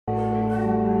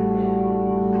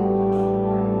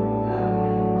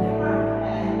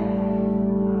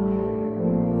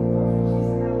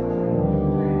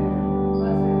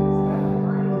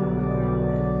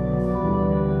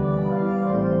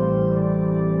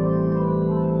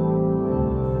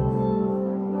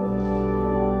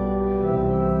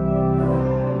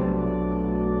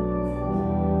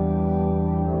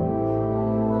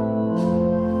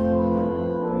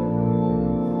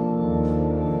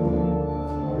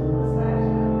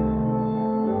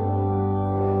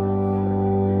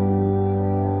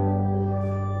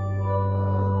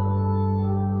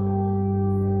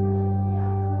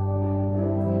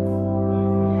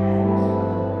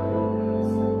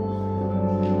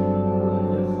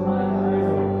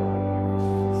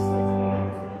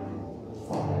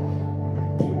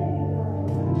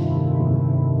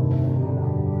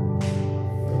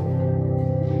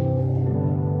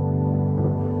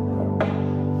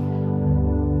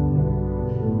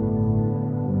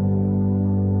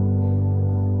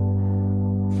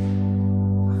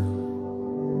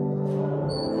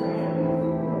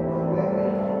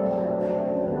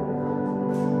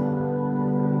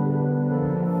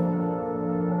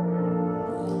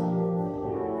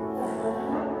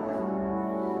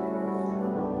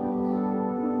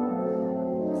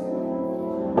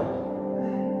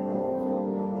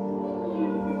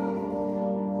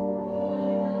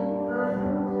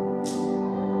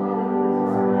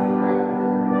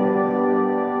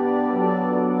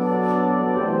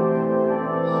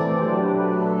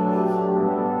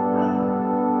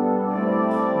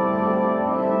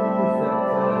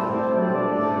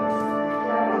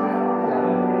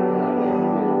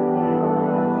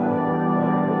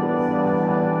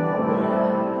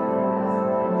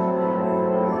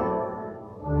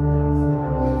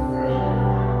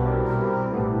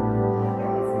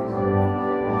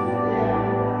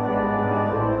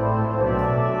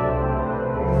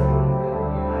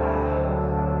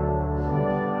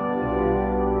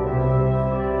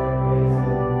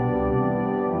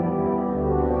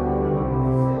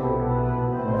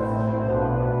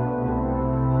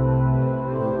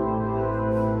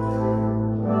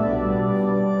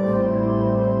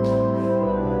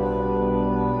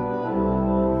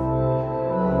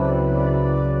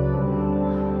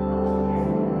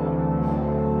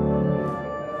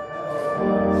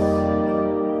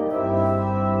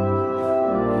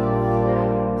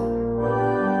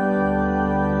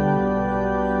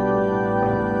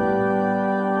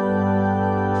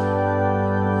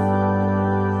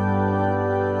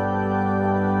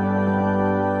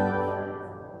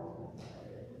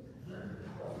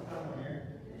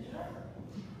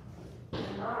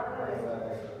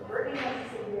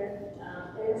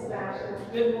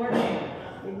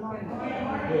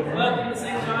Welcome to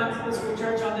St. John's Episcopal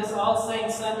Church on this All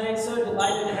Saints Sunday. So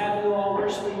delighted to have you all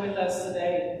worshiping with us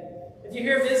today. If you're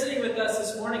here visiting with us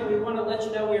this morning, we want to let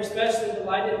you know we're especially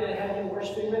delighted to have you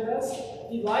worshiping with us.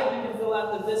 If you'd like, you can fill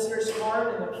out the visitor's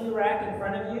card in the pew rack in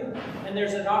front of you. And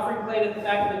there's an offering plate at the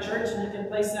back of the church, and you can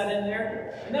place that in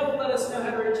there. And that will let us know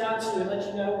how to reach out to you and let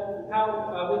you know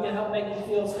how we can help make you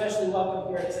feel especially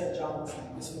welcome here at St. John's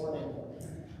this morning.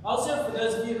 Also, for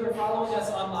those of you who are following us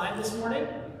online this morning,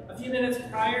 a few minutes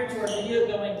prior to our video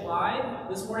going live,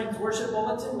 this morning's worship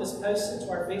bulletin was posted to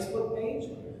our Facebook page,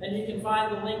 and you can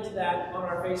find the link to that on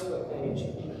our Facebook page.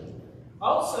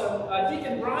 Also,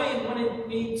 Deacon Brian wanted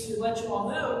me to let you all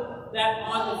know that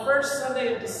on the first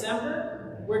Sunday of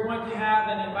December, we're going to have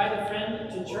an Invite a Friend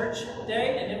to Church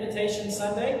Day, an Invitation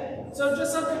Sunday. So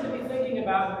just something to be thinking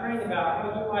about and praying about,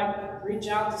 how you might reach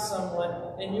out to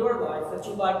someone in your life that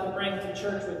you'd like to bring to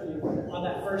church with you on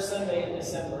that first Sunday in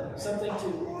December. Something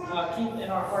to keep in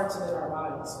our hearts and in our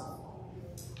minds.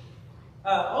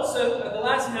 The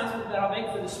last announcement that I'll make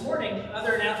for this morning,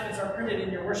 other announcements are printed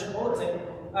in your worship bulletin,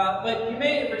 but you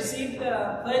may have received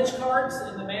pledge cards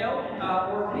in the mail,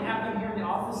 or we have them here in the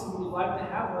office if you would like to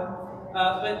have one.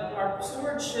 But our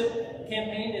stewardship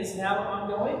campaign is now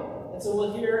ongoing, and so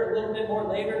we'll hear a little bit more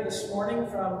later this morning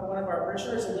from one of our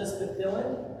parishioners, Elizabeth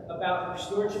Dillon, about her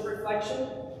stewardship reflection.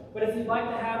 But if you'd like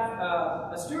to have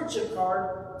a stewardship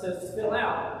card to fill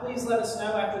out, please let us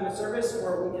know after the service,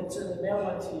 or we can certainly mail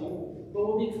one to you. But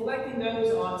we'll be collecting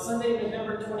those on Sunday,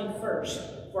 November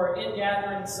 21st for our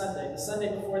In-Gathering Sunday, the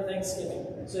Sunday before Thanksgiving.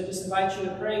 So just invite you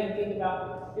to pray and think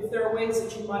about if there are ways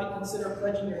that you might consider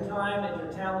pledging your time and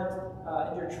your talent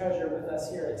and your treasure with us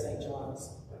here at St. John's.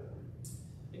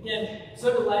 Again,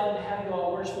 so delighted to have you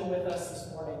all worshiping with us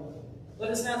this morning. Let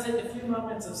us now take a few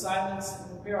moments of silence and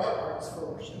prepare our hearts for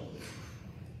worship.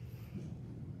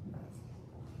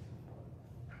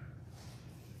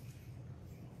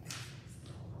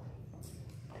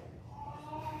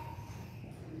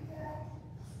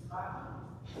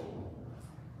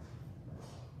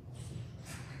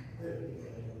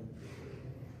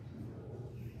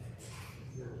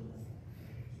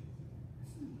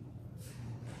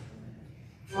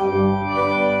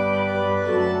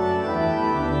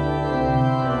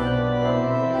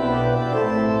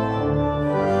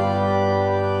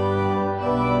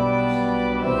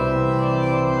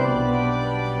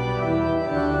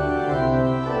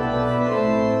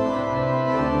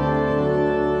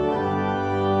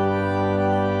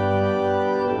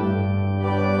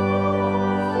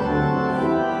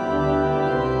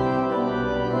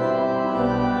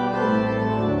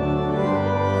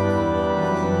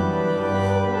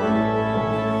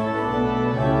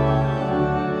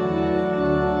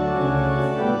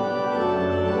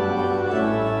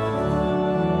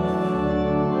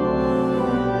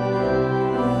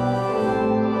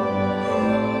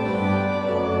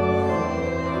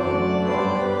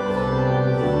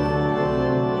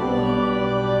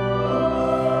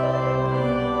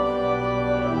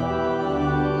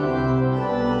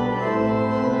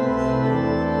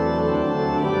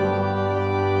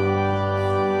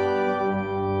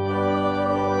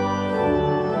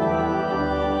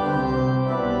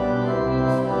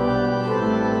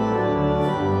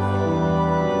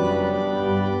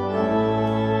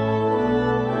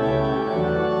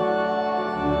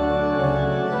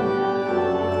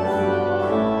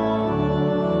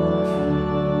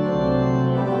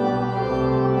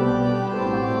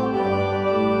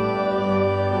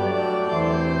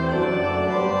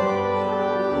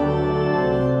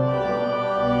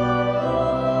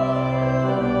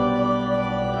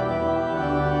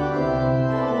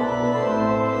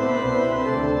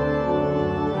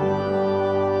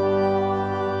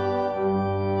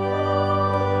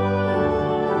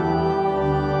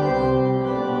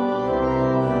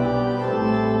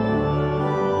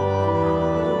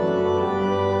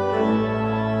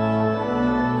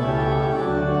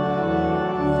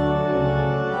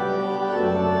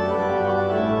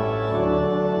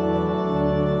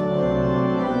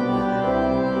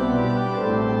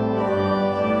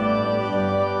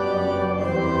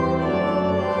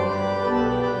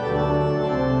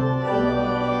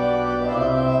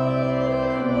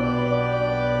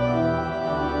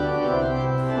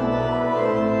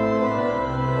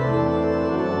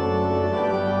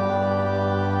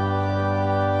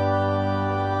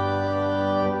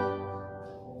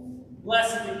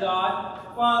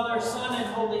 Father, Son, and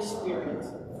Holy Spirit.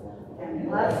 And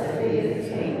blessed be the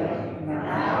kingdom,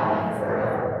 now and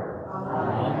forever.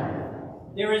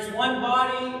 Amen. There is one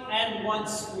body and one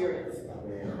Spirit.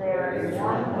 There is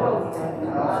one hope that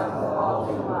God will call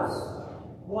to us.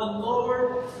 One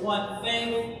Lord, one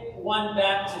faith, one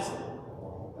baptism,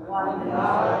 one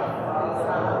God,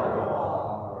 Father,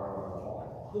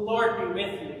 the Lord be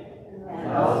with you.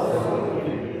 and also with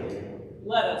you.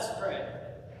 Let us pray.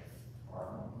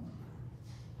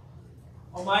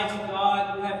 Almighty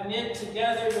God, who have knit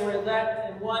together your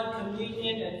elect in one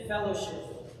communion and fellowship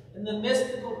in the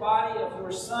mystical body of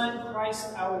your Son, Christ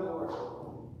our Lord,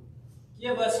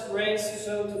 give us grace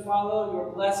so to follow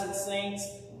your blessed saints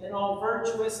in all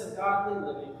virtuous and godly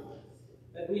living,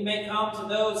 that we may come to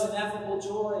those ineffable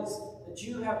joys that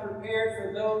you have prepared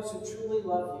for those who truly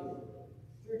love you.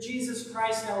 Through Jesus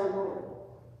Christ our Lord,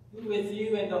 who with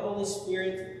you and the Holy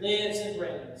Spirit lives and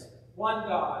reigns, one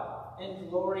God, in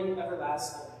glory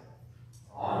everlasting.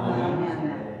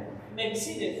 Amen. You may be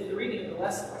seated for the reading of the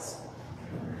lessons.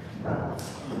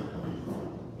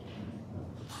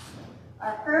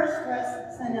 Our first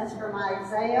lesson is from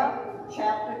Isaiah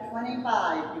chapter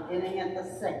 25, beginning at the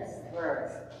 6th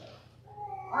verse.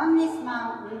 On this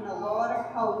mountain, the Lord of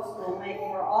hosts will make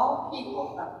for all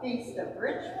people a feast of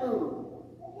rich food,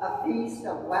 a feast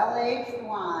of well-aged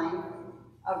wine,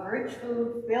 of rich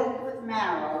food filled with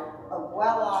marrow, of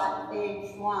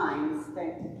well-aged wine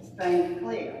strained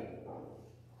clear.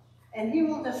 And he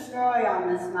will destroy on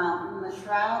this mountain the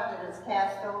shroud that is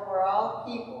cast over all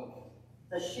people,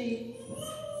 the sheet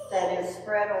that is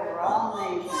spread over all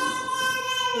nations.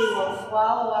 He will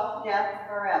swallow up death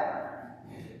forever.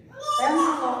 Then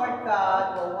the Lord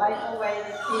God will wipe away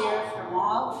the tears from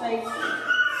all faces,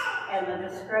 and the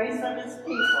disgrace of his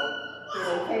people he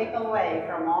will take away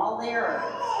from all the earth,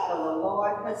 for the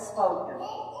Lord has spoken.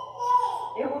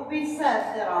 It will be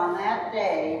said that on that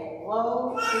day,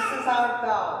 lo, this is our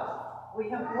God. We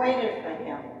have waited for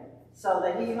him, so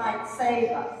that he might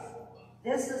save us.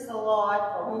 This is the Lord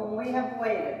for whom we have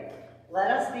waited.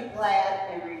 Let us be glad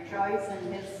and rejoice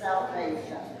in his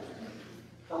salvation.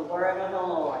 The word of the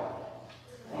Lord.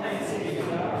 Thanks be to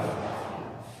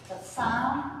God. The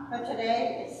psalm for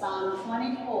today is Psalm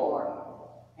 24,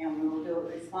 and we will do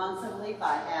it responsively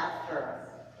by half verse.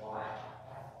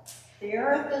 The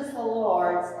earth is the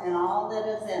Lord's and all that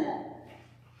is in it.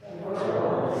 The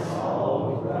world and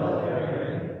all who dwell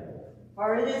therein.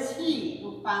 For it is he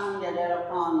who founded it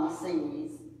upon the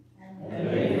seas. And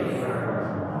made it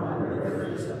firm on the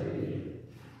rivers of the deep.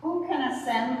 Who can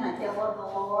ascend the hill of the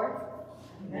Lord?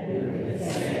 And who can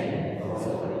stand in his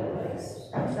holy place?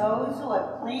 Those who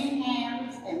have clean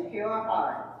hands and pure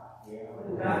heart.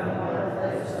 Who have not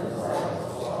pledged themselves to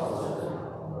falsehood,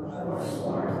 nor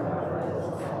sworn by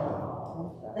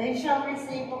oath. They shall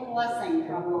receive a blessing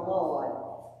from the Lord.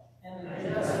 And the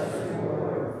just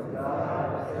reward from God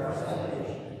of their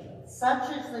salvation. Such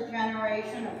is the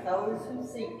generation of those who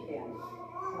seek him.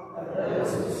 Of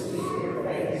those who seek your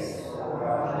face, O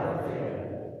God of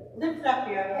Jacob. Lift up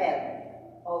your head,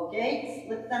 O gates,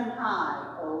 lift them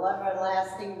high, O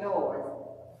everlasting doors,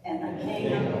 and the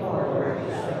King of glory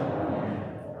shall come in.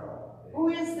 Who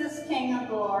is this King of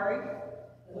glory?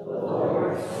 The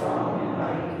Lord strong and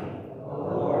mighty, the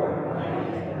Lord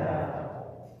mighty in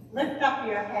battle. Lift up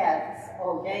your heads,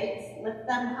 O gates, lift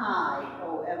them high,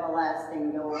 O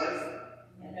everlasting doors.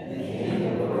 And the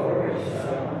King of glory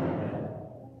shall come in.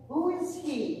 Who is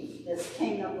he, this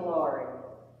King of glory?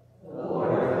 The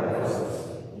Lord of hosts,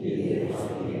 he is the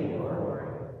King of glory.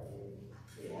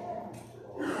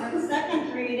 Our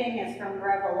second reading is from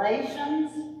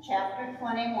Revelations chapter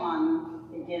 21,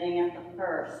 beginning at the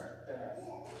 1st verse.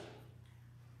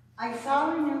 I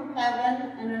saw a new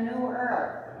heaven and a new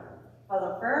earth, for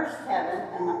the first heaven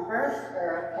and the first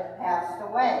earth had passed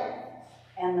away,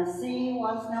 and the sea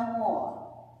was no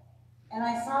more. And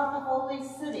I saw the holy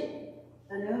city,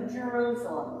 the new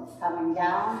Jerusalem, coming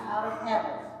down out of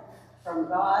heaven, from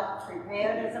God,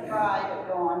 prepared as a bride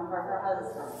adorned for her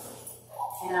husband.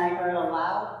 And I heard a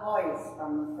loud voice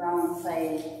from the throne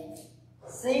saying,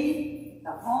 See,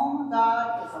 the home of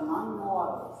God is among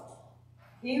mortals.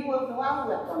 He will dwell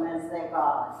with them as their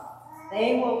God.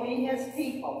 They will be his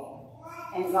people,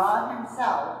 and God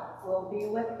himself will be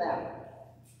with them.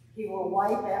 He will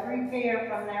wipe every tear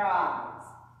from their eyes.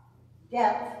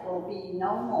 Death will be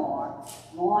no more.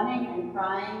 Mourning and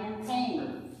crying and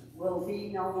pain will be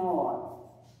no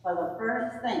more. For the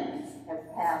first things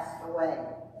have passed away.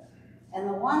 And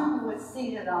the one who was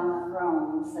seated on the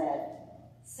throne said,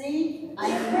 See, I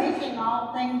am making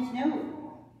all things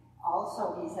new.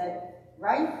 Also he said,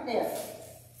 Write this,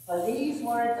 for these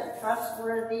words are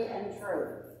trustworthy and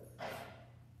true.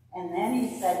 And then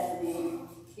he said to me,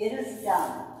 It is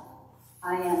done.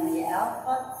 I am the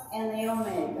Alpha and the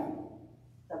Omega,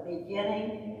 the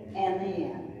beginning and the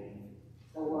end.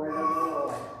 The word of the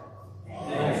Lord.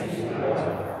 Thanks be to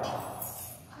God.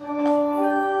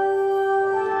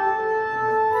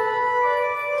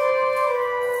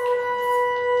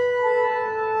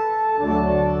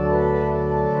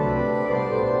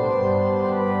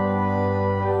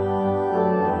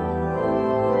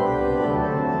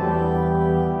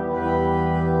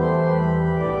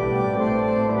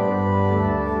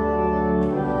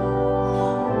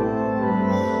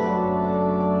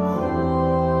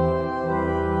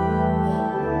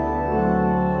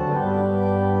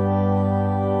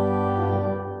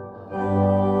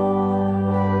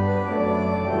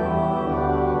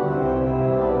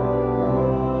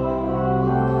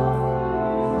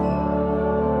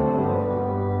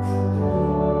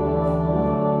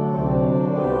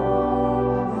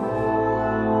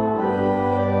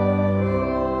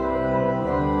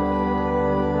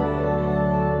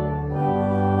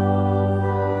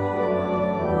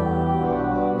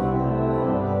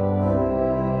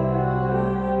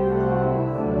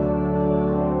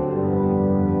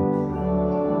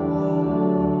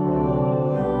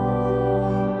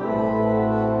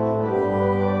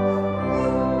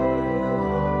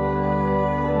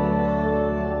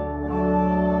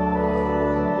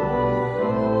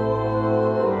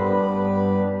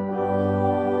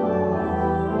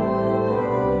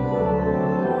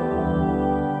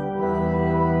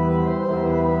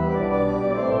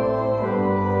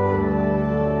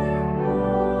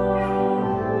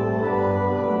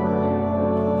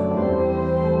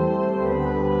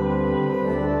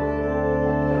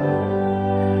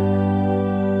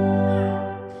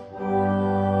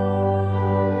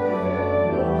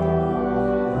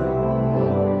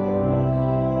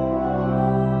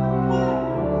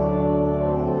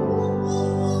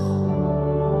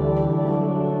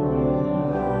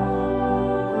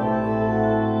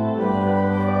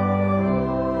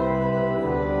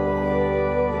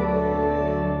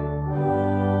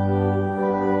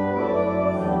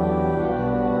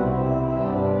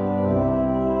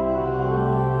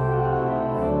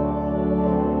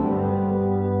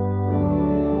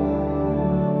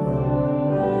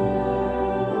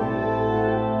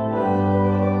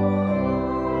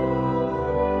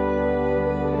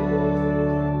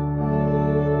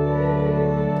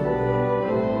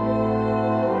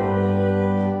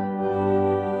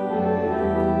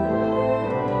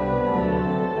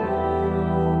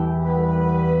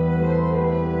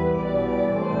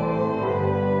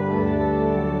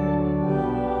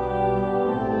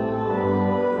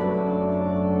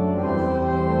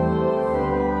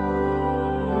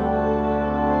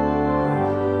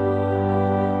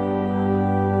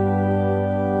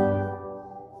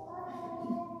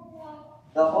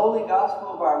 Holy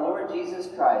Gospel of our Lord Jesus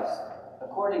Christ,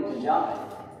 according to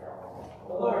John.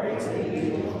 Glory to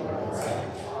you,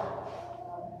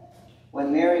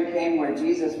 When Mary came where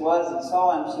Jesus was and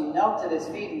saw him, she knelt at his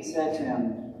feet and said to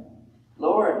him,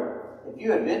 Lord, if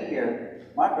you had been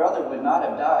here, my brother would not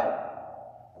have died.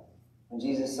 When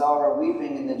Jesus saw her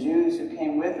weeping, and the Jews who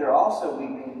came with her also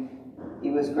weeping, he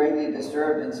was greatly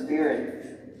disturbed in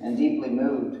spirit and deeply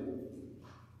moved.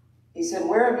 He said,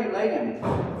 Where have you laid him?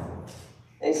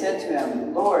 They said to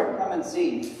him, Lord, come and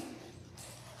see.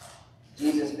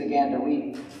 Jesus began to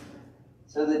weep.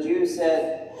 So the Jews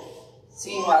said,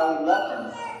 See how he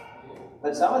left him.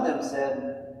 But some of them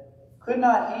said, Could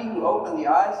not he who opened the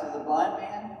eyes of the blind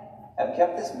man have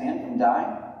kept this man from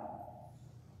dying?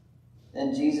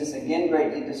 Then Jesus, again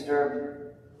greatly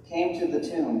disturbed, came to the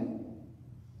tomb.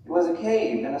 It was a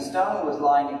cave, and a stone was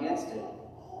lying against it.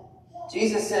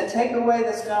 Jesus said, Take away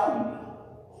the stone.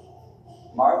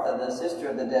 Martha, the sister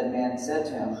of the dead man, said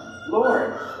to him,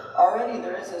 Lord, already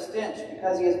there is a stench,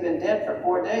 because he has been dead for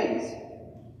 4 days.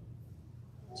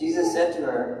 Jesus said to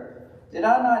her, Did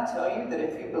I not tell you that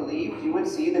if you believed, you would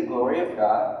see the glory of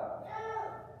God?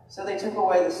 So they took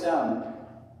away the stone.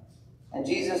 And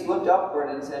Jesus looked upward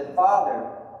and said,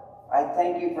 Father, I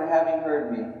thank you for having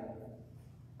heard me.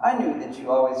 I knew that you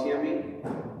always hear me,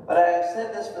 but I have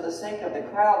said this for the sake of the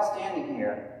crowd standing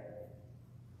here,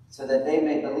 so that they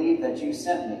may believe that you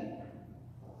sent me.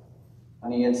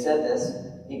 When he had said this,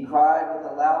 he cried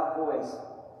with a loud voice,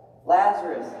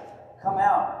 Lazarus, come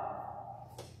out.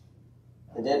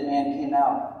 The dead man came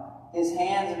out, his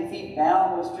hands and feet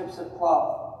bound with strips of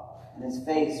cloth, and his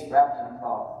face wrapped in a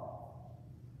cloth.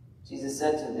 Jesus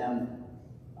said to them,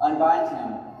 Unbind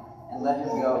him and let him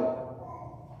go.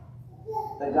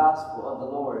 The Gospel of the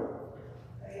Lord.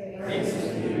 Praise to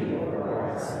you, Lord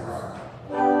Christ.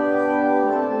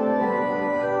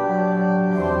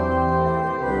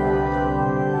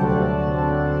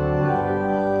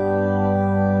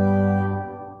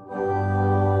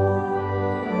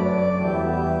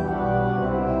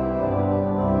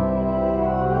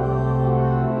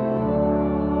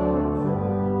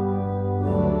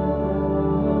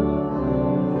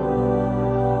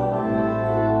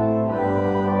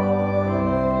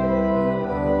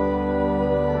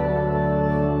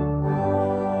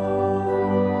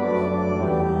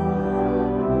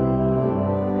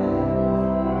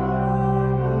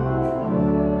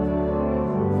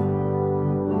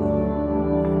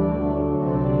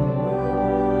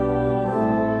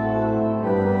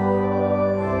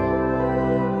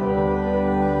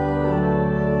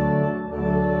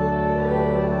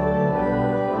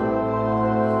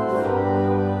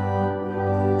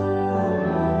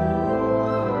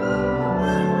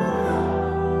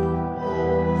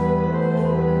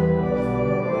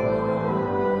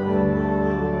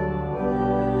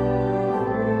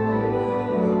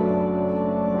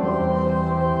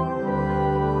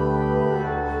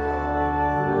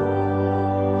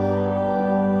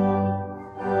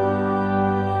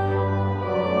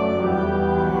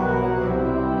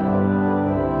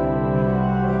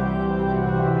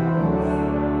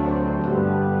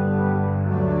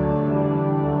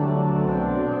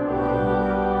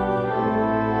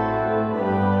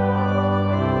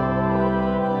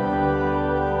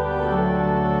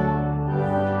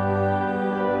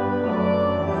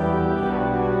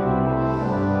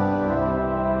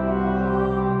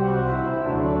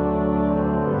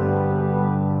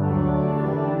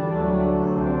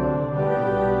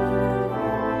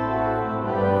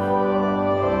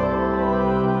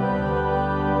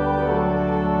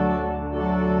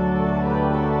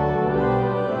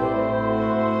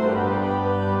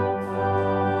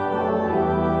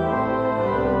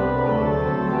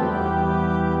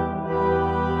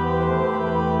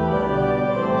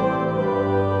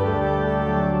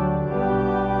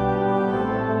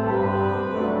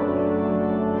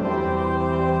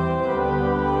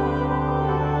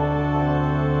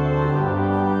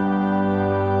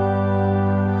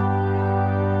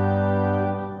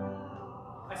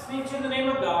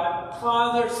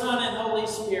 Father, Son, and Holy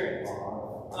Spirit.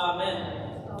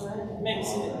 Amen. Amen. You may be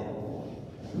seated.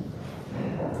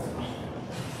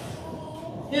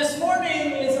 This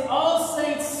morning is All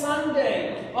Saints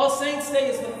Sunday. All Saints Day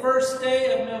is the first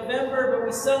day of November, but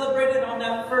we celebrate it on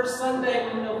that first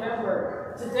Sunday in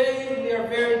November. Today we are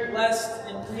very blessed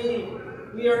indeed.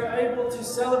 We are able to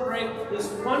celebrate this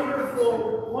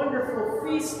wonderful, wonderful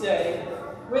feast day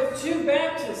with 2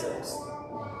 baptisms.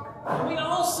 And we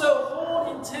also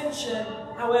hold in tension,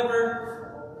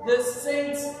 however, the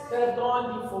saints that have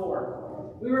gone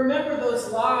before. We remember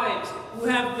those lives who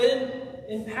have been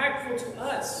impactful to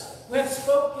us, who have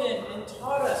spoken and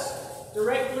taught us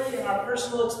directly in our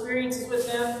personal experiences with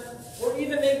them, or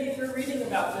even maybe through reading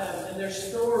about them and their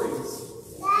stories.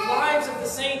 The lives of the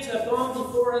saints who have gone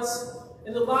before us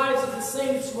and the lives of the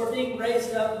saints who are being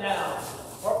raised up now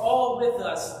are all with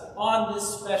us on this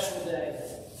special day.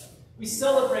 We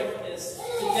celebrate this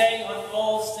today on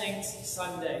All Saints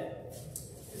Sunday.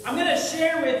 I'm going to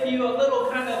share with you a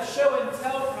little kind of show and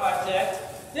tell project.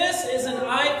 This is an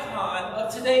icon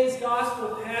of today's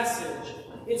gospel passage.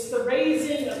 It's the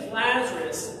raising of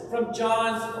Lazarus from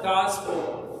John's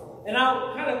gospel. And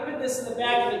I'll kind of put this in the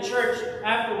back of the church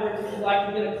afterward if you'd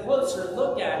like to get a closer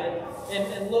look at it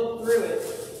and look through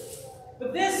it.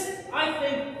 But this, I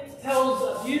think, tells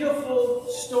a beautiful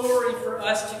story for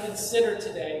us to consider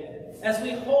today as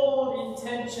we hold in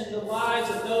tension the lives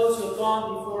of those who have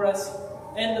gone before us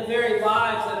and the very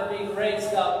lives that are being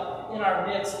raised up in our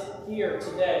midst here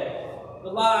today. The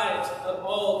lives of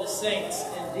all the saints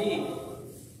indeed.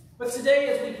 But today,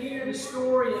 as we hear the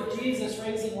story of Jesus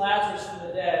raising Lazarus from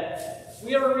the dead,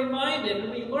 we are reminded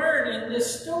and we learn in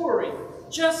this story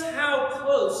just how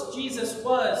close Jesus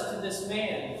was to this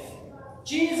man.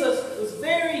 Jesus was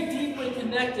very deeply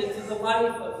connected to the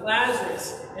life of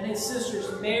Lazarus and his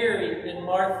sisters Mary and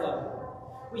Martha.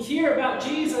 We hear about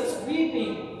Jesus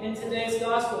weeping in today's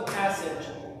gospel passage,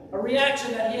 a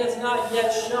reaction that he has not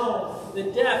yet shown the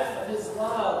depth of his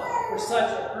love for such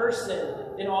a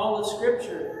person in all of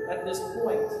Scripture at this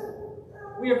point.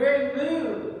 We are very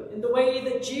moved in the way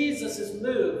that Jesus is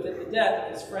moved at the death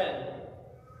of his friend.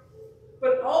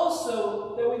 But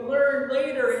also that we learn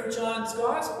later in John's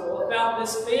Gospel about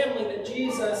this family that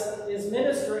Jesus is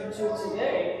ministering to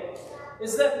today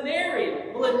is that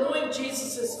Mary will anoint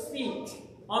Jesus' feet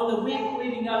on the week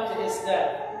leading up to his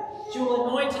death. She will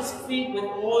anoint his feet with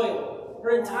oil,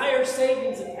 her entire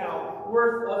savings account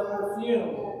worth of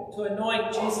perfume to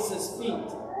anoint Jesus' feet,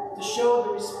 to show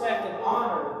the respect and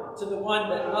honor to the one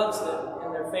that loves them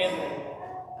and their family.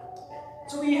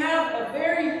 So we have a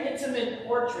very intimate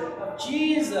portrait of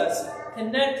Jesus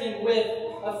connecting with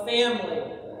a family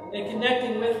and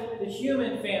connecting with the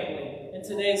human family in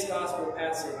today's gospel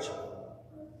passage.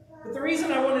 But the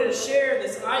reason I wanted to share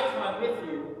this icon with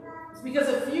you is because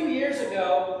a few years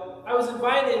ago, I was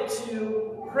invited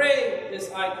to pray this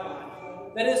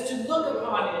icon. That is, to look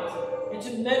upon it and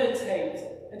to meditate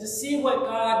and to see what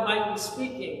God might be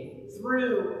speaking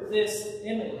through this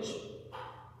image.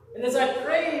 And as I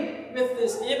prayed with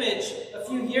this image a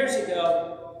few years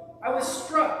ago, I was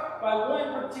struck by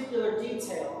one particular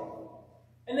detail.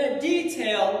 And that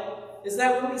detail is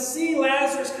that when we see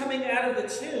Lazarus coming out of the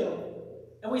tomb,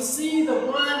 and we see the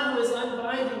one who is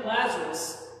unbinding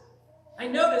Lazarus, I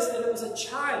noticed that it was a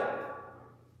child.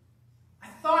 I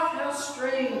thought how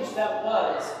strange that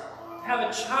was, to have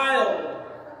a child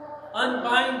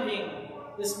unbinding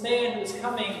this man who is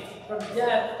coming from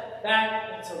death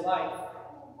back into life.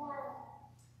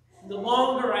 The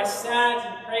longer I sat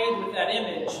and prayed with that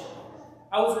image,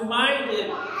 I was reminded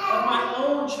of my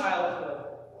own childhood.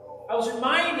 I was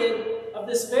reminded of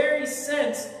this very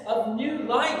sense of new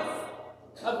life,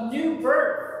 of new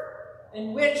birth,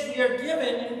 in which we are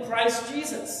given in Christ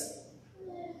Jesus.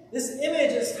 This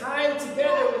image is tied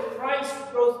together with Christ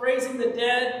both raising the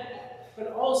dead,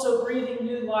 but also breathing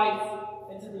new life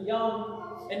into the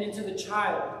young and into the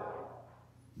child.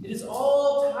 It is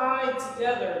all tied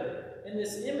together in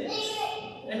this image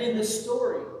and in this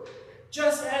story.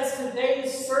 Just as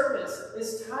today's service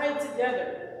is tied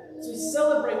together to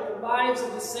celebrate the lives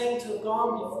of the saints who have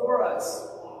gone before us,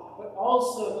 but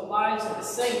also the lives of the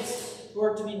saints who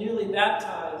are to be newly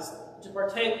baptized to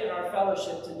partake in our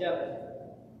fellowship together.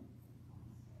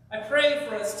 I pray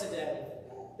for us today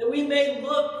that we may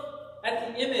look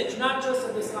at the image, not just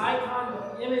of this icon,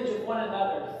 but the image of one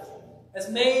another, as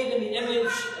made in the image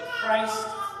of Christ,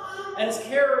 and as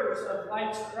carriers of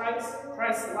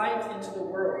Christ's light into the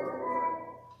world.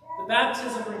 The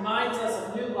baptism reminds us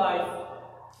of new life.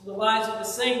 The lives of the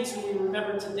saints who we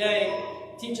remember today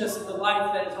teach us of the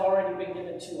life that has already been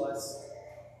given to us.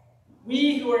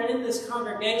 We who are in this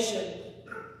congregation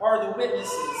are the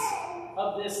witnesses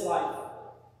of this life.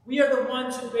 We are the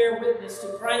ones who bear witness to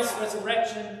Christ's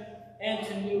resurrection and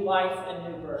to new life and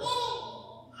new birth.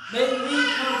 May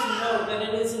we come to know that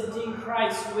it is indeed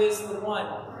Christ who is the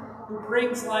one who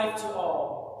brings life to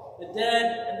all, the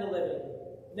dead and the living,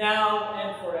 now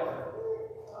and forever.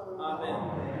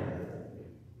 Amen.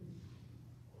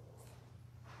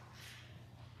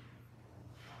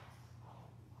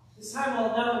 This time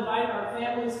I'll now invite our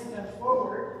families to come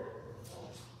forward.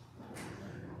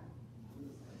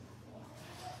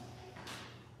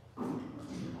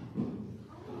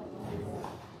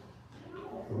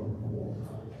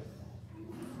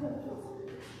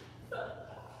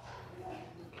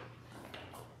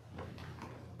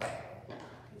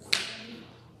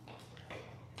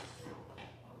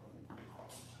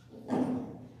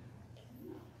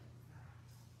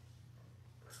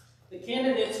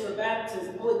 candidates for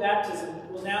baptism, holy baptism,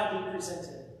 will now be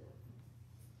presented.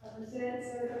 I present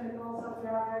Sarah Nicole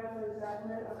Santiago for the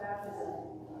sacrament of baptism.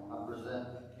 I present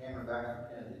Cameron Baxter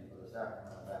Kennedy for the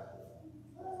sacrament of baptism.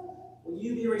 Will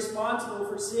you be responsible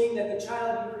for seeing that the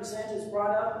child you present is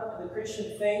brought up in the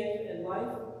Christian faith and life?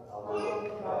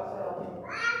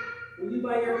 Will you,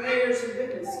 by your prayers and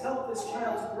witness, help this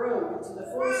child to grow into the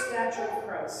full stature of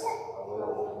Christ?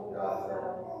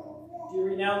 Do you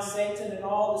renounce Satan and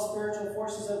all the spiritual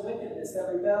forces of wickedness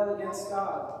that rebel against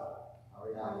God?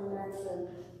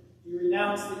 Do you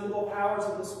renounce the evil powers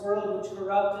of this world which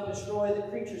corrupt and destroy the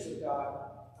creatures of God?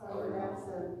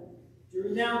 Do you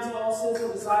renounce all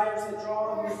sinful desires that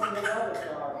draw you from the love of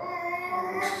God?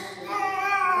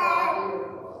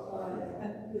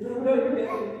 No, you're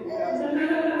getting it.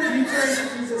 Do you turn to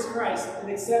Jesus Christ and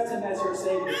accept him as your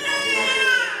Savior?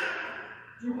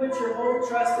 Do you put your whole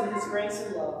trust in his grace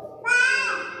and love?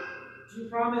 Do you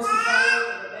promise to follow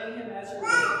and obey him as your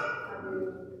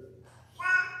Lord?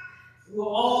 Will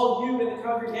all you in the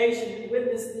congregation who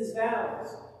witness these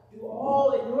vows do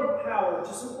all in your power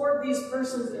to support these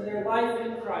persons in their life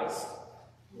in Christ?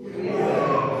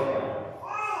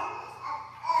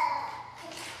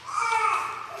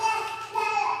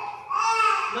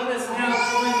 Let us now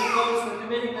join with those who are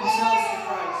committing themselves to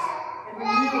Christ and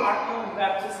renew our own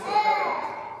baptismal covenant.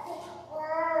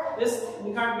 This, in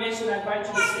the congregation, I invite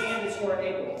you to stand as you are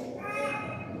able.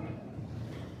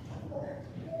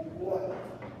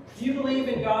 Do you believe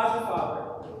in God the Father?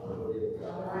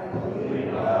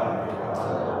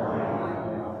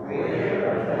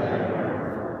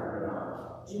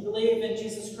 Do you believe in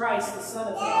Jesus Christ, the Son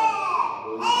of God?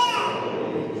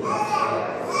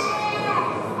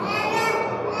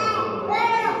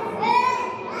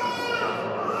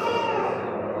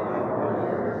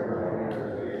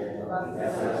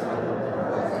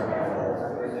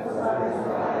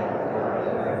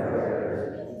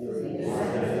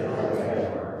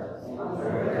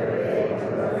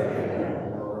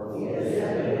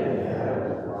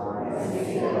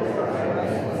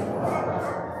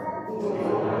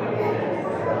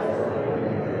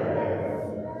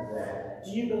 Do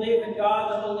you believe in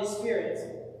God, the Holy Spirit?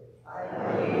 I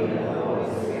believe in the Holy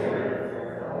Spirit.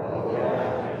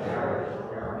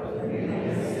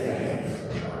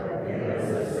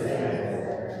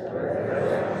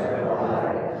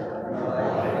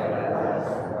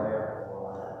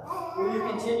 Will you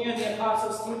continue in the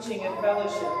apostles' teaching and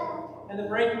fellowship, and the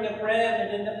breaking of bread and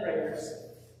in the prayers?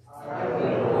 I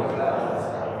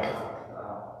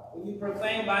will you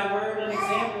proclaim by word and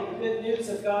example the good news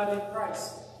of God in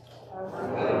Christ?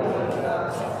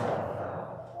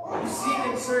 You seek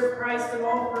and serve Christ in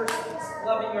all persons,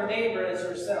 loving your neighbor as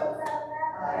yourself.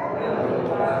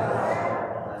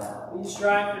 You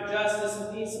strive for justice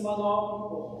and peace among all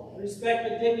people, respect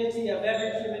the dignity of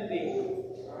every human being.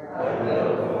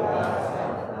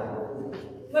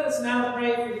 Let us now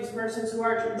pray for these persons who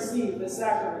are to receive the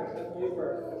sacrament of new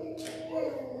birth.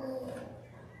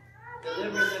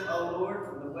 Deliver them, O Lord,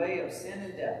 from the way of sin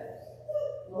and death.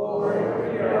 Lord,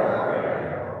 hear our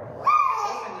prayer.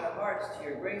 Open their hearts to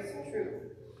your grace and truth.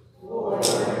 Lord,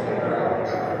 hear our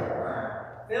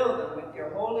prayer. Fill them with your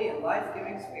holy and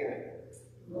life-giving Spirit.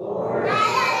 Lord, hear our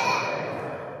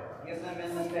prayer. Give them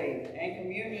in the faith and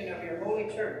communion of your holy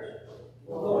church.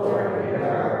 Lord, hear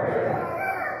our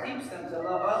prayer. Teach them to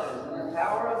love others in the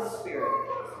power of the Spirit.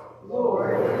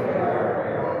 Lord, hear our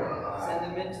prayer. Send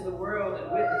them into the world and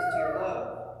witness to your love.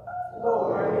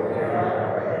 Lord, hear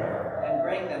our prayer. And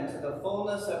bring them to the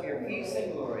fullness of your peace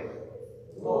and glory.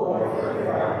 Lord,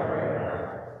 hear our prayer.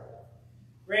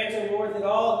 Grant, O Lord, that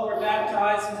all who are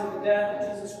baptized into the death of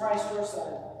Jesus Christ, your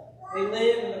Son, may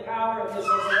live in the power of his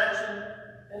resurrection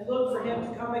and look for him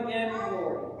to come again in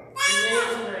glory. He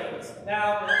lives and reigns,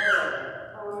 now and forever.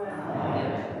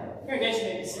 Amen. Congregation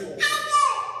may be seated.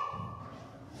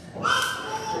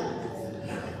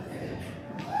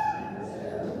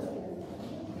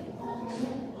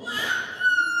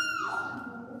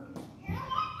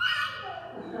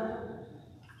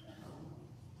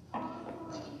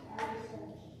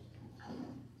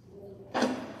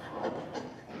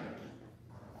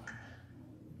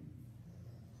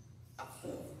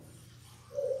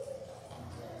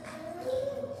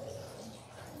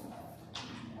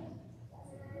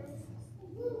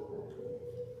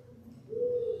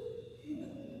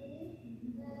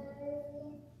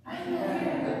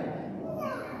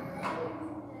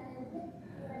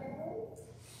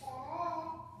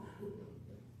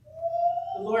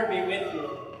 The Lord be with you.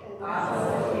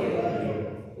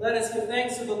 Let us give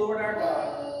thanks to the Lord our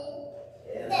God.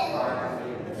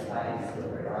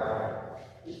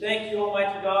 We thank you,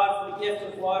 Almighty God, for the gift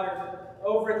of water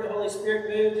Over it, the Holy Spirit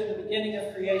moved in the beginning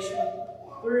of creation.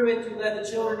 Through it, you led the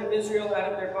children of Israel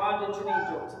out of their bondage in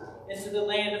Egypt, into the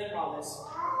land of promise.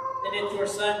 In it, your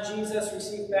Son, Jesus,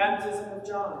 received baptism of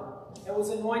John, and was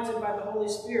anointed by the Holy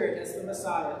Spirit as the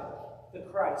Messiah, the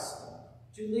Christ,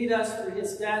 to lead us through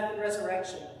his death and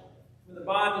resurrection, from the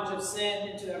bondage of sin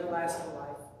into everlasting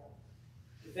life.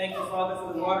 We thank you, Father,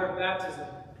 for the water of baptism.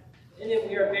 In it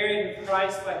we are buried with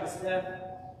Christ by his death.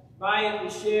 By it we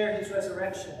share his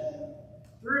resurrection.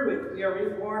 Through it we are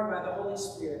reborn by the Holy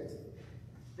Spirit.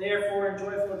 Therefore, in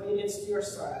joyful obedience to your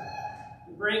Son,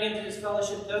 we bring into his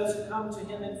fellowship those who come to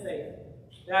him in faith,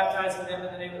 baptizing them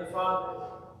in the name of the Father,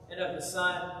 and of the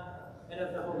Son, and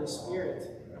of the Holy Spirit.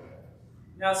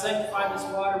 Now sanctify this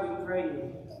water, we pray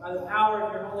you, by the power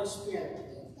of your Holy Spirit.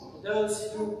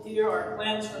 Those who here are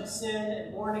cleansed from sin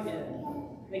and born again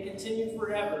may continue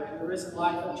forever in the risen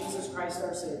life of Jesus Christ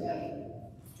our Savior.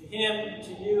 To him,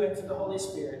 to you, and to the Holy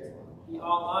Spirit be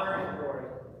all honor and glory,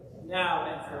 now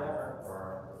and forever.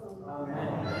 Amen.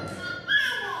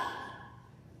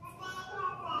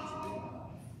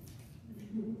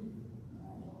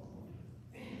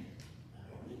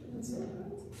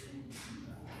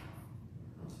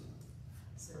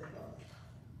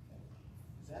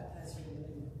 Baptize you in the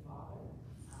name of the Father,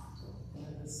 and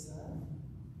of the Son,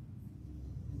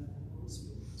 and of the Holy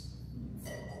Spirit.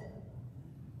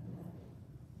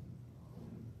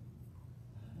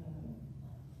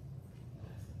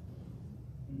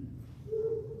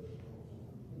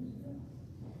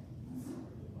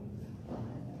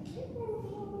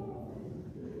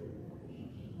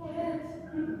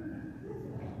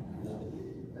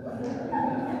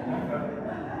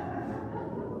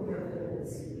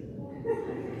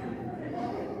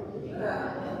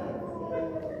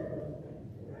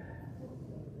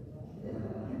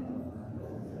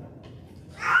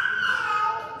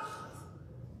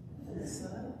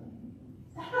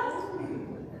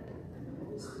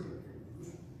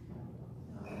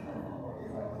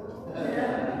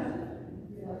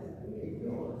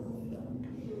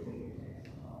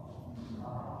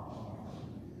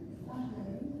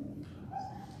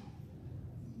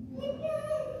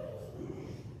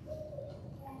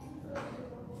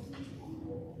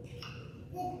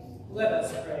 Let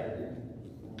us pray.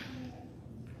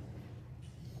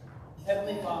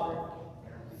 Heavenly Father,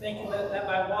 we thank you that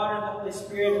by water and the Holy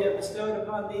Spirit you have bestowed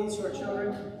upon these, your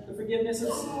children, the forgiveness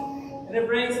of sin, and have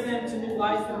raised them to new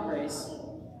life and grace.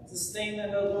 Sustain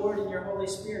them, O Lord, in your Holy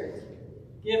Spirit.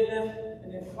 Give them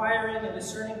an inquiring and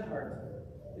discerning heart,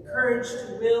 the courage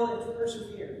to will and to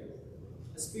persevere,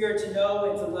 the spirit to know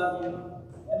and to love you,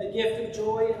 and the gift of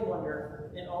joy and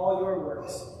wonder in all your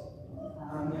works.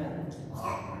 Amen.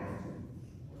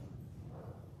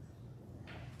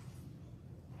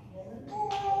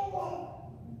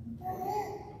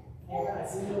 I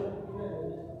see you.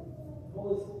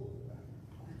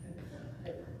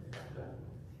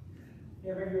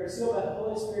 You are sealed by the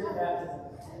Holy Spirit of baptism,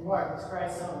 and marked as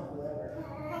Christ's own forever.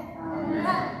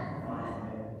 Amen.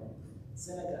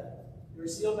 Seneca, you are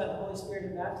sealed by the Holy Spirit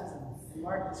of baptism, and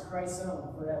marked as Christ's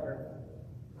own forever.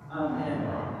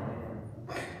 Amen.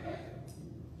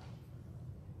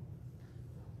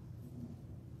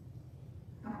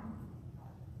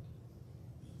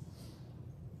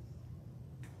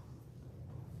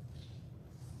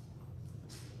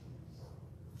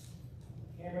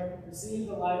 Cameron, receive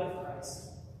the light of Christ.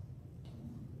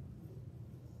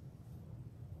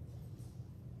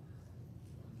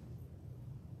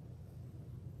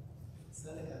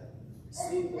 Seneca,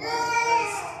 receive the light of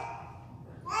Christ.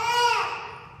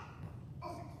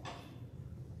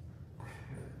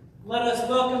 Let us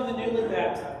welcome the newly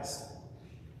baptized.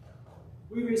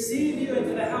 We receive you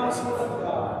into the household of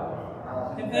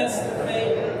God. Confess the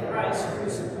faith of Christ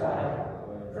crucified.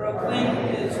 Proclaim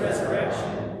his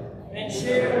resurrection, and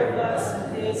share with us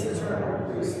in his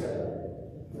eternal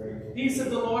priesthood. Peace of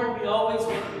the Lord be always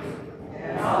with you.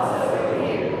 And also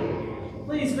with you.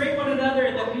 Please greet one another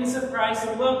in the peace of Christ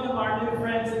and welcome our new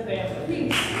friends and family.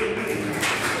 Peace.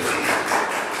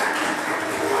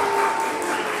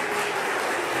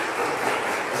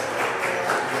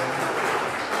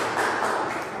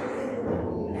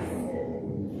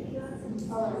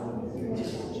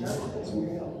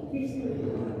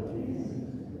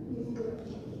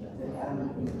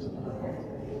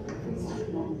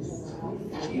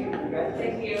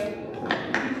 Thank you.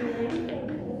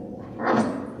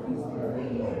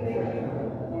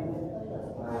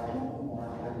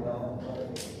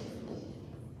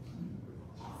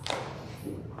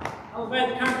 I'll invite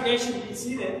the congregation to be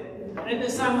seated. And at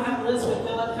this time, we'll have Elizabeth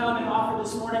Miller come and offer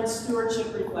this morning's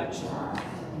stewardship reflection.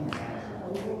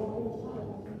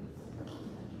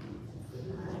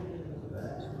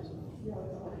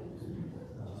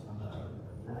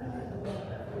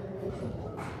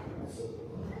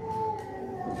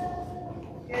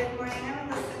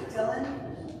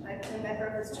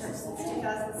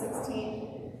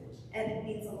 16, and it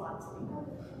means a lot to me.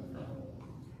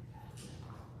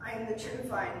 I am the true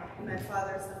vine, and my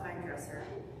Father is the vine dresser.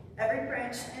 Every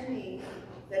branch in me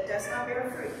that does not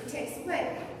bear fruit, he takes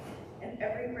away, and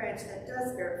every branch that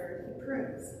does bear fruit, he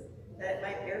prunes, that it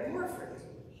might bear more fruit.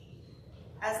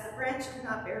 As the branch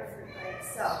cannot bear fruit by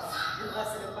itself,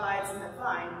 unless it abides in the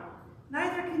vine,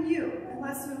 neither can you,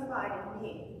 unless you abide in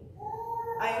me.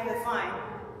 I am the vine,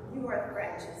 you are the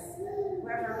branches.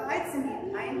 Whoever abides in me,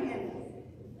 and I in him,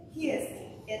 he is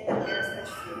it that bears much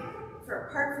fruit. For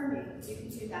apart from me, you can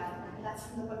do nothing. And that's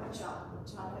from the book of John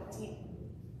 15.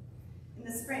 In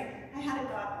the spring, I had a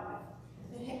God moment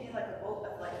that hit me like a bolt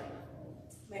of lightning.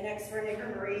 My next door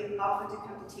neighbor, Marie, offered to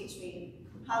come to teach me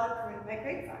how to prune my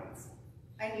grapevines.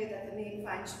 I knew that the main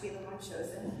vine should be the one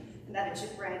chosen, and that it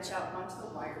should branch out onto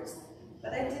the wires,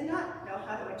 but I did not know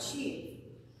how to achieve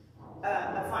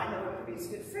a vine that would produce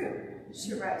good fruit.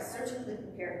 She arrived surgically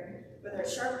prepared with her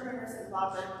sharp pruners and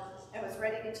lobber and was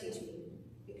ready to teach me.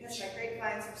 Because my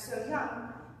grapevines were so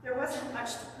young, there wasn't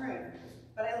much to prune,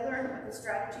 but I learned what the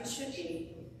strategy should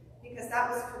be. Because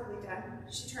that was quickly done,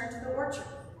 she turned to the orchard,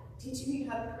 teaching me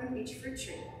how to prune each fruit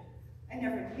tree. I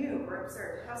never knew or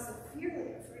observed how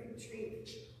severely a fruiting tree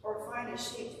or vine is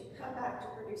shaped and cut back to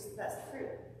produce the best fruit.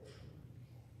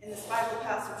 In this Bible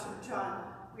passage from John,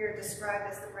 we are described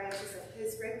as the branches of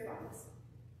his grapevines.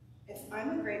 If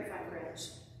I'm a grapevine branch,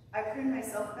 I prune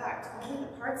myself back to only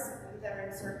the parts of me that are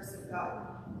in service of God,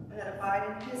 and that abide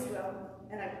in his will,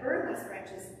 and I burn those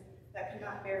branches that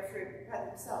cannot bear fruit by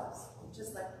themselves,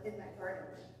 just like in my garden.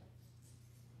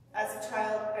 As a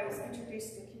child, I was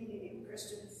introduced to a community of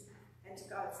Christians and to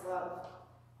God's love.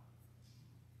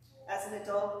 As an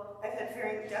adult, I've had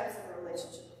varying depths of a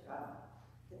relationship with God.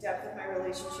 The depth of my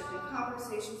relationship and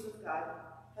conversations with God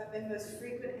have been most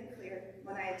frequent and clear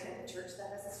when I attend a church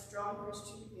that has a strong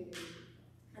Christian community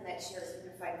and that shares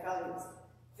unified values,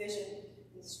 vision,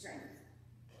 and strength.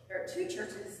 There are two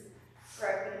churches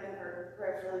where I've been a member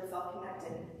where I've really felt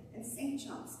connected, and St.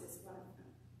 John's is one of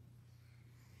them.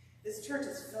 This church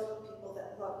is filled with people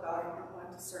that love God and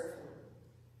want to serve him.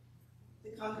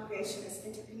 The congregation is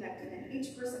interconnected, and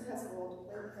each person has a role to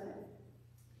play within it.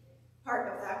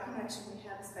 Part of that connection we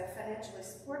have is by financially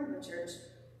supporting the church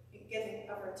and giving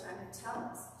of our time and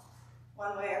talents.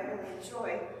 One way I really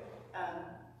enjoy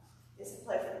is to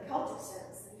play for the Celtic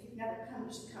service. If you've never come,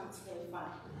 you should come. It's really fun.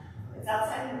 It's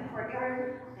outside in the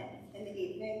courtyard in the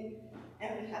evening,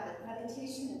 and we have like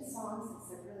meditation and songs. It's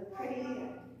like really pretty,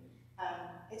 and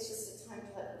it's just a time to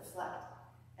reflect.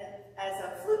 And as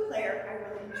a flute player, I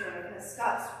really enjoy, and a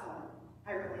Scots horn,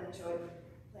 I really enjoy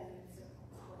playing the flute.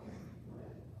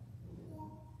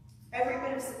 Every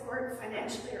bit of support,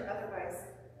 financially or otherwise,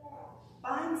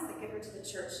 binds the giver to the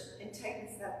church and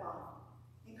tightens that bond.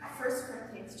 In 1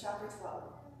 Corinthians chapter 12,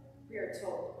 we are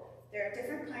told, there are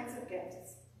different kinds of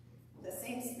gifts. The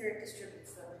same Spirit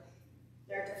distributes them.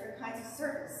 There are different kinds of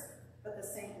service, but the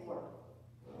same Lord.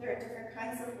 There are different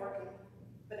kinds of working,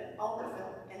 but in all of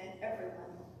them and in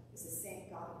everyone is the same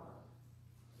God.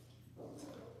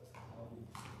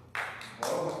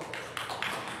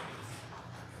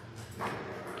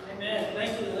 Amen.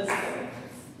 Thank you, Elizabeth.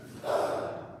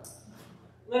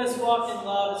 Let us walk in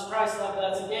love as Christ loved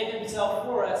us and gave himself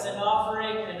for us, an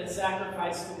offering and a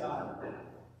sacrifice to God.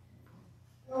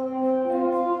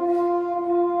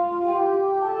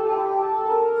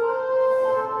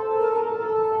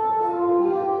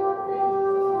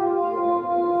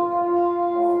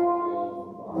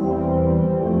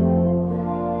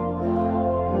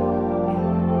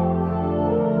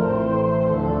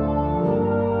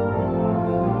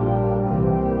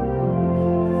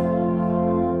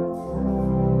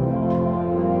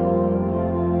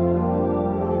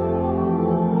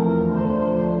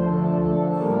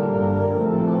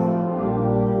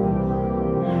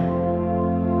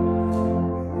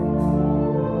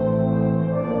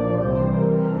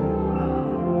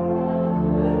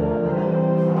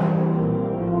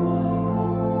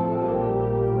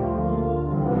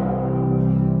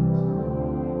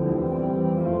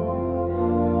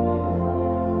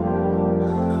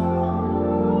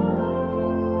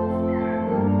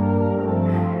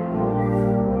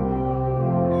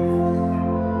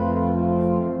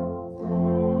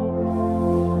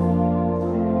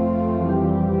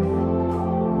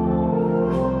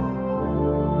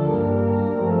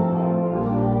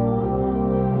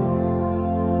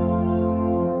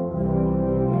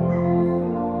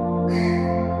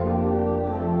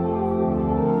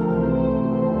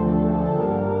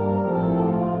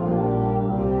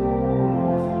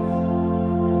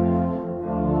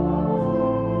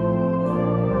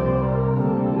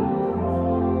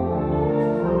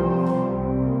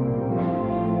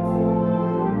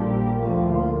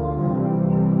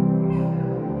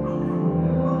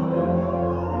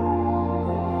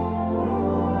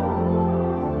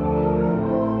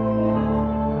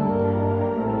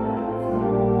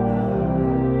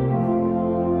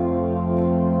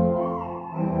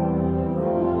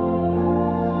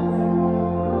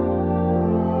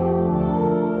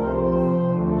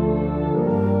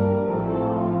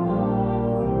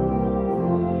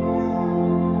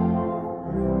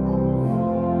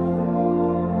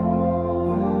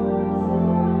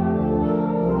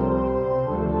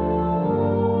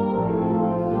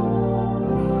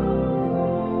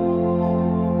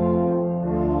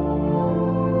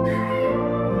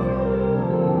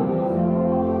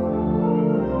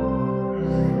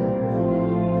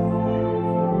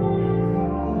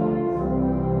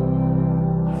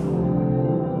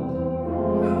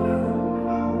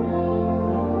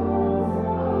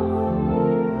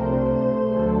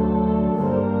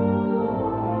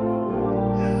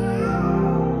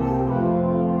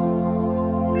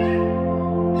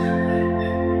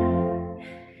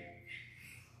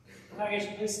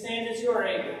 Please stand as you are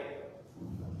able.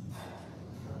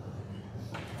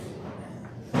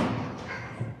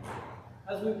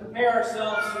 As we prepare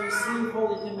ourselves to receive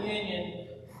Holy Communion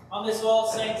on this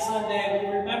All Saints Sunday,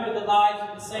 we remember the lives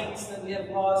of the saints that we have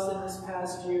lost in this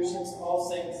past year since All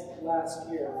Saints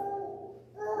last year.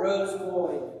 Rose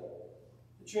Boyd,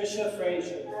 Patricia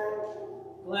Frazier,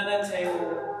 Glenna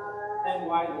Taylor, and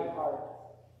Wiley Hart.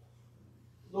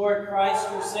 Lord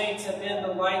Christ, your saints have been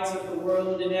the lights of the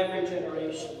world in every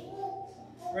generation.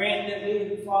 Grant that we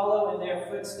who follow in their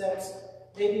footsteps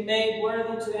may be made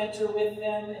worthy to enter with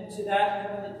them into that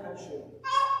heavenly country,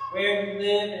 where you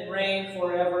live and reign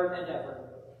forever and ever.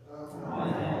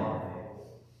 Amen.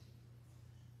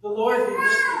 The Lord be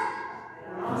with you.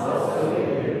 And also with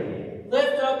you.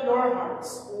 Lift up your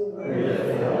hearts.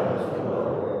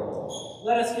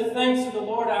 Let us give thanks to the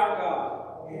Lord our God.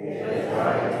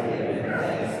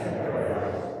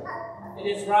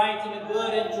 It is right and a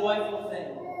good and joyful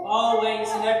thing, always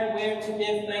and everywhere to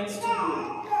give thanks to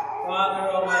you, Father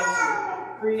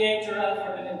Almighty, Creator of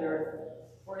heaven and earth.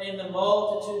 For in the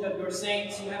multitude of your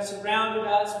saints you have surrounded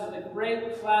us with a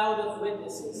great cloud of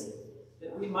witnesses,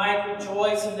 that we might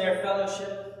rejoice in their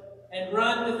fellowship and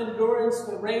run with endurance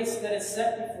the race that is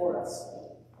set before us.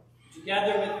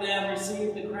 Together with them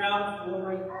receive the crown of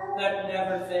glory that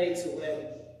never fades away.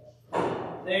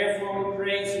 Therefore we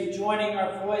praise you, joining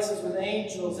our voices with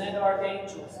angels and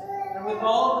archangels, and with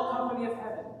all the company of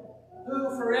heaven, who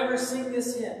forever sing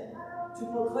this hymn, to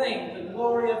proclaim the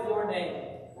glory of your name.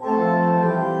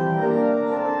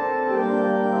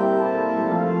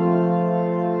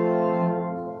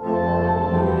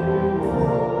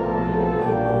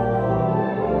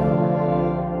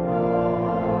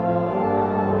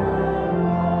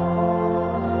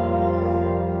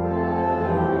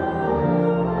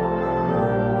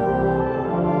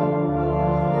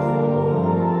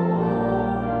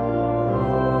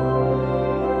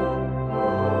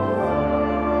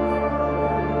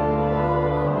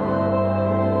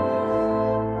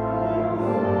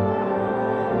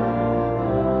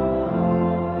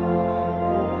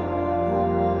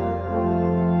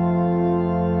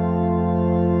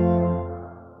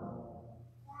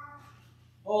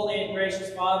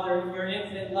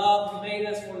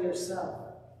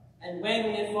 And when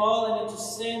we have fallen into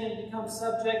sin and become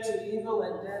subject to evil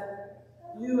and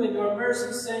death, you in your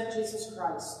mercy sent Jesus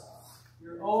Christ,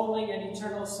 your only and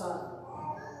eternal Son,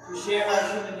 to share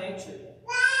our human nature,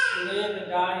 to live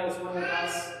and die as one of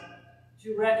us,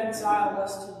 to reconcile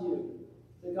us to you,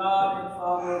 the God and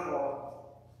Father of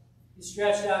all. He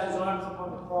stretched out his arms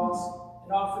upon the cross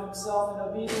and offered himself in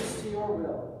obedience to your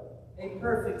will, a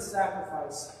perfect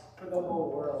sacrifice for the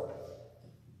whole world.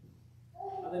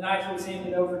 On the night he was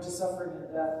handed over to suffering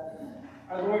and death,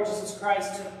 our Lord Jesus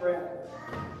Christ took bread.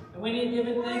 And when he had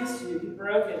given thanks to you, he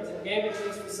broke it and gave it to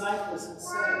his disciples and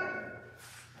said,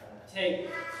 "Take,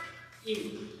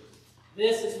 eat.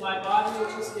 This is my body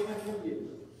which is given for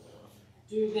you.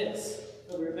 Do this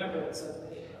for the remembrance of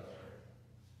me."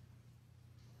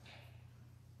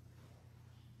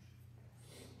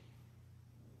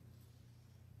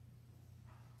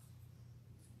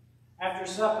 After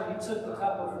supper, he took the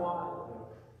cup of wine.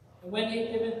 And when he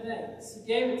had given thanks, he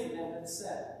gave it to them and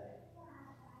said,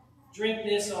 "Drink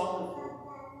this, all of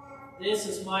you. This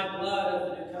is my blood of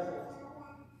the new covenant,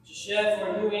 which is shed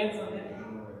for you and for many,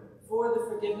 for the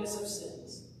forgiveness of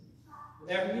sins.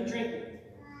 Whenever you drink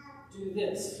it, do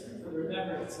this for the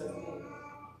remembrance of me."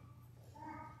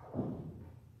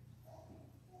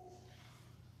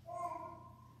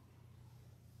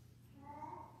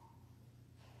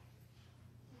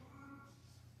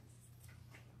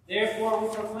 Therefore,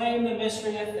 we proclaim the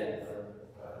mystery of faith.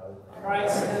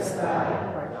 Christ has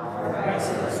died.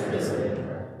 Christ has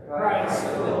risen.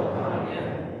 Christ will come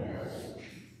again.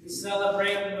 We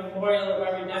celebrate the memorial of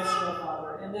our redemption, O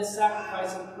Father, in this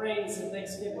sacrifice of praise and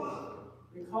thanksgiving,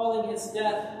 recalling his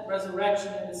death,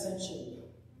 resurrection, and ascension.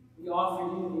 We offer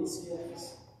you these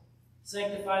gifts.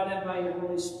 Sanctify them by your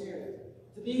Holy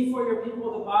Spirit, to be for your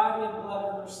people the body and blood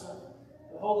of your Son,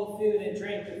 the holy food and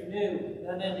drink of new and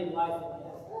unending life in him.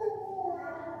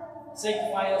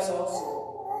 Sanctify us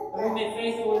also, that we may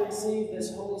faithfully receive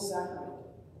this holy sacrament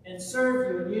and serve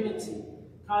you in unity,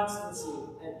 constancy,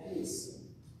 and peace.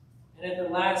 And at the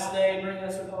last day, bring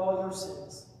us with all your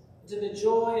sins into the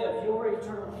joy of your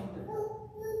eternal kingdom.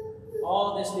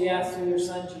 All this we ask through your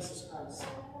Son, Jesus Christ.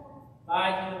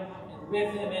 By him, and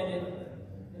with him, and in him,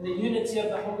 in the unity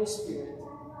of the Holy Spirit,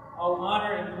 all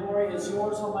honor and glory is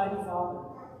yours, Almighty Father,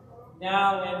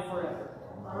 now and forever.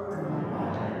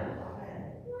 Amen.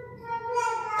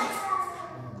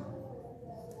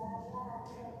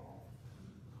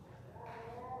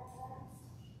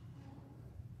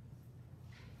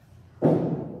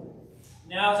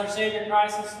 Savior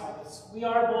Christ has taught us, we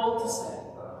are bold to say,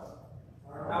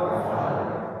 Our Father,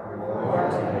 who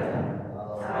art in heaven,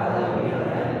 hallowed be thy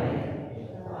name.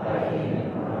 Thy kingdom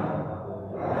come,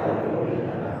 thy will be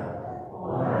done,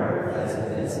 on earth as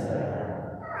it is in heaven.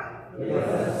 Give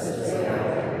us this day our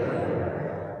daily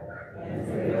bread, and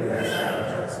forgive us our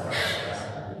trespasses,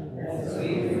 as we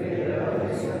forgive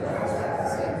those who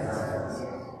trespass against us.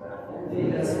 And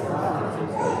lead us not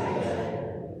into temptation,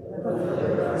 but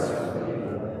deliver us from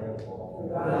evil.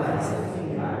 For thine is the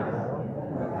kingdom,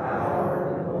 and the power,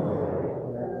 and the glory,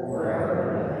 forever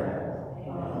and ever.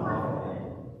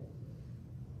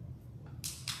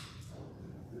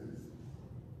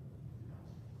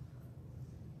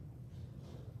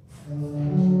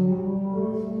 Amen.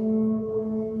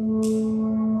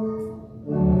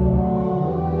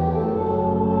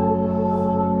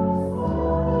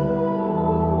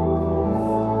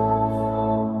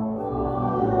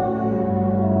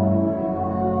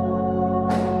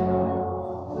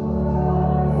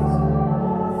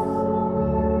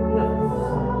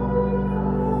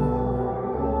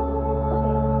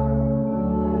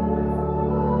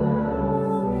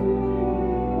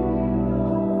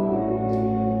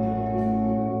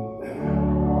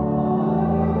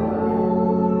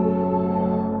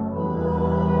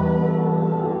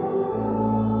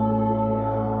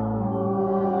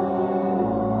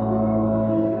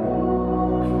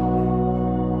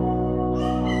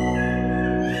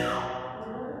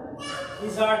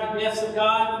 These are the gifts of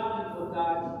God for the people of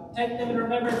God. Take them in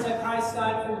remembrance that Christ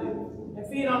died for you, and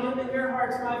feed on them in your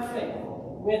hearts by faith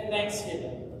with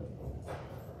thanksgiving.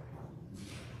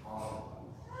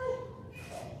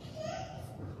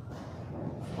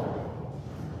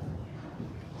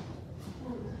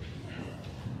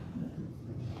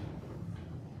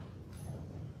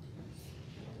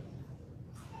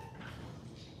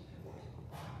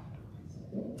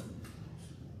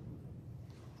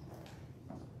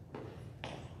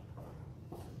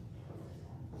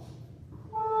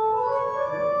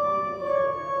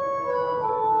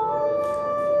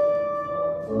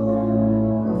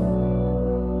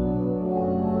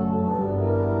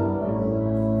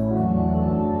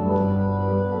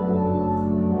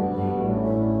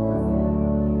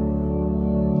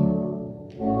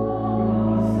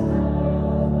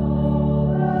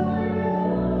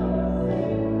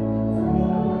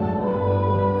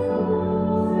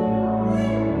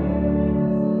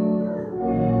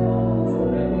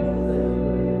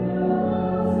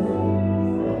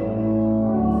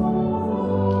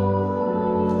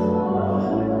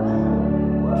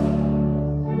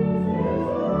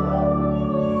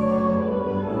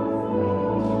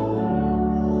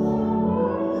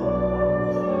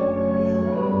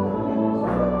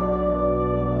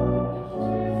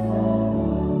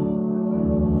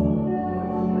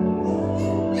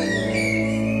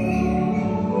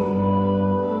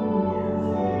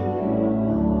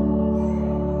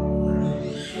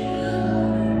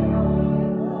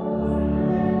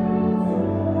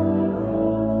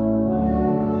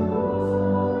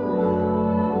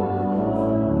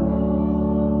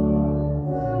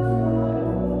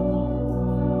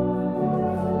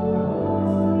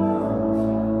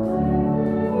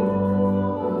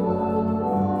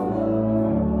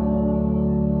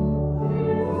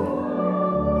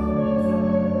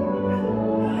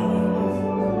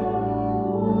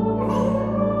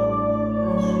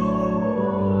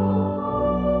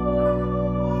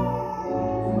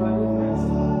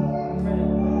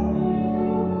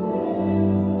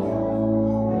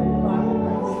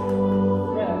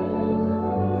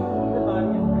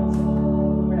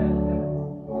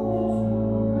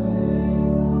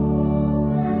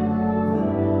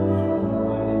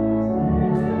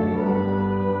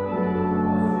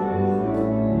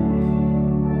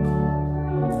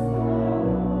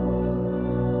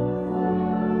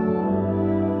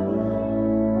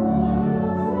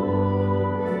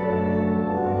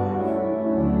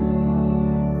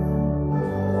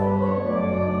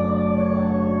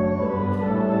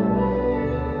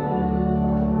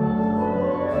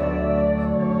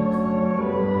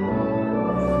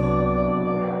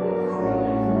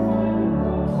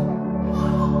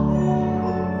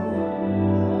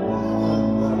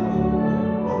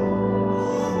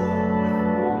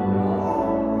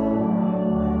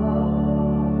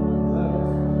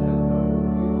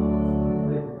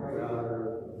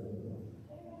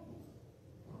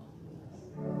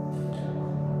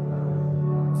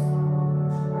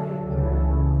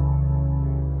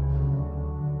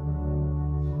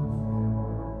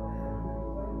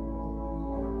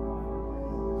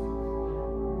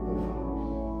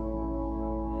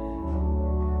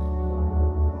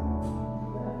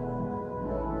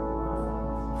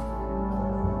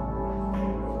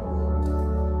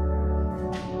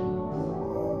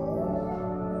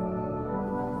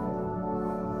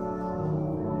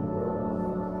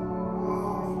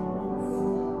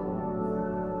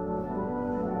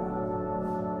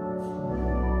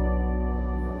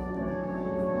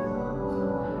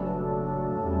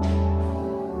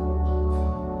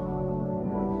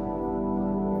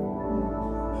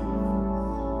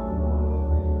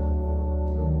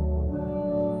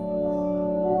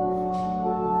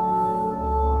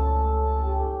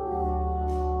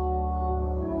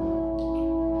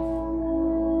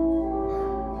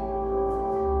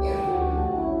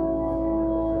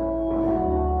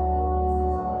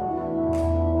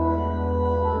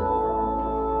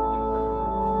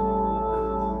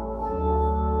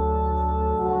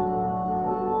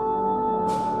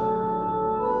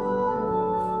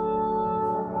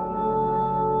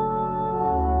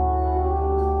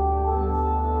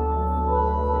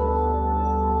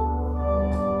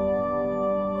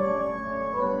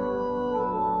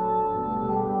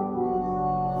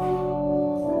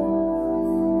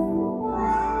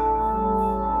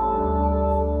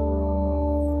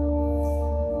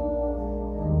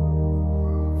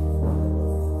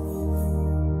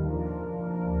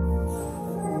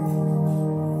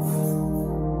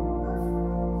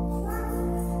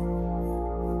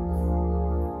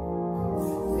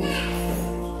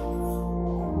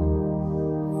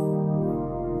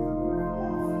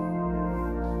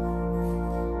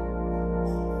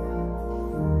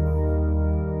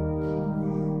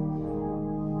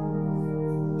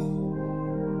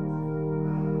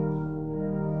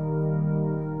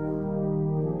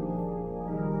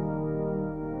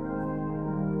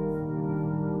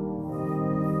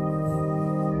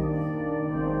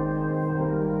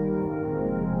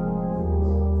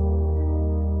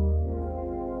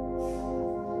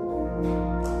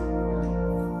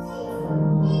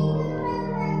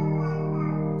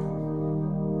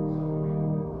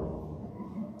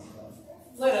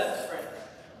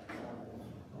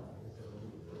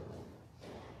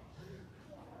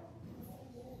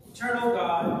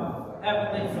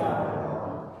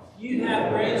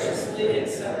 have graciously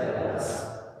accepted us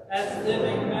as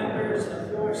living members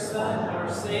of your Son,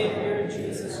 our Savior,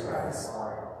 Jesus Christ.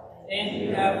 And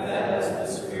you have fed us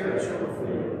with spiritual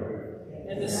food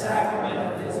in the sacrament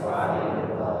of his body and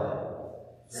blood.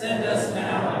 Send us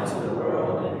now into the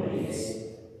world in peace,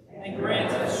 and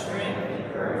grant us strength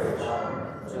and courage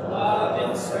to love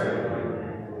and serve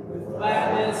you with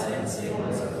gladness and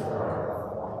singleness of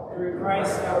heart. Through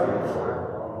Christ our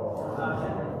Lord.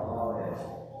 Amen.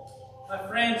 My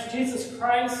friends, Jesus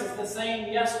Christ is the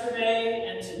same yesterday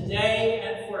and today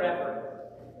and forever.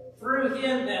 Through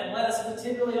him, then, let us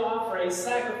continually offer a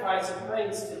sacrifice of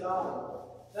praise to God.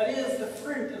 That is, the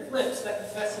fruit of lips that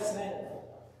confess his name.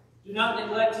 Do not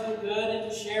neglect to do good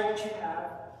and to share what you have,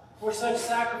 for such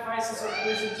sacrifices are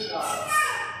pleasing to God.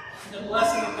 And the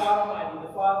blessing of God Almighty,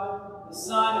 the Father, the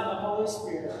Son, and the Holy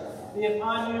Spirit be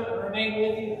upon you and remain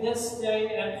with you this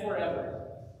day and forever.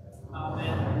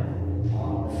 Amen.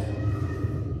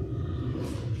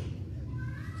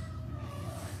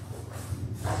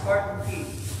 Heart and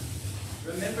peace.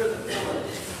 Remember the poor.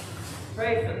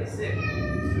 Pray for the sick.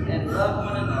 And love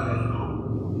one another.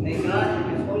 May God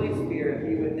and his Holy Spirit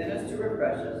be within us to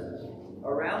refresh us,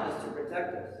 around us to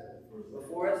protect us,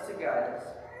 before us to guide us,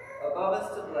 above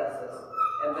us to bless us,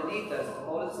 and beneath us to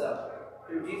hold us up,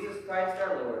 through Jesus Christ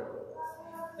our Lord.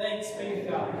 Thanks be to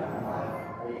God.